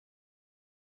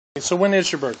So when is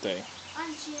your birthday?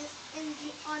 On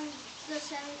the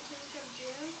 17th of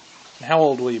June. And how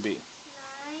old will you be?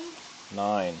 9.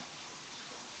 9.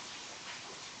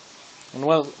 And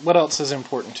what else is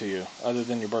important to you other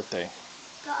than your birthday?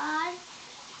 God.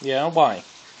 Yeah, why?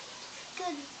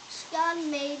 Because God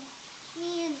made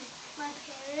me and my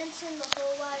parents and the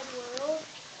whole wide world.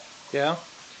 Yeah?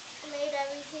 He made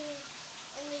everything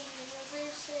in the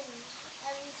universe and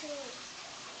everything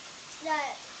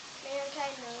that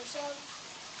mankind knows of.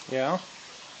 Yeah?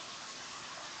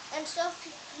 And stuff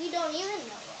we don't even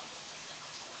know of.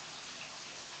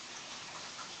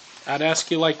 I'd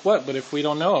ask you like what, but if we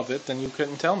don't know of it, then you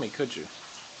couldn't tell me, could you?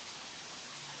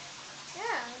 Yeah,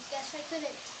 I guess I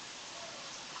couldn't.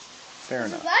 Fair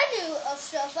enough. If I knew of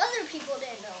stuff other people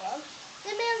didn't know of,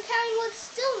 then mankind would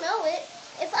still know it.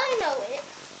 If I know it,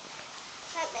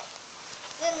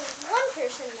 then one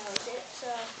person knows it,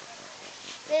 so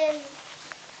then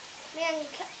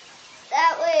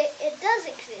that way it does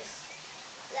exist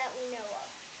that we know of.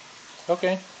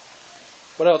 Okay.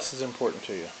 What else is important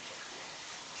to you?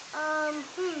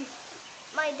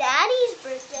 My daddy's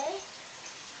birthday.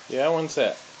 Yeah, when's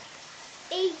that?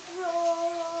 April.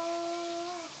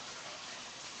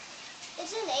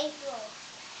 It's in April.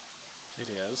 It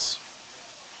is.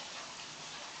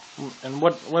 And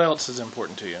what else is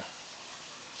important to you?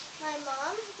 My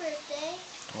mom's birthday.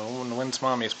 Well, when's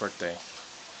Mommy's birthday?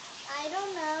 I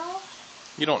don't know.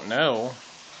 You don't know?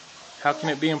 How can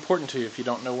it be important to you if you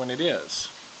don't know when it is?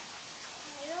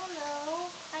 I don't know.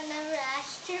 I never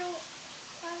asked her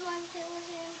what month it was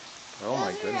in. Oh my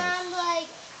It was goodness. around like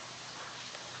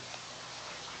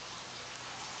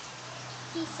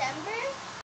December.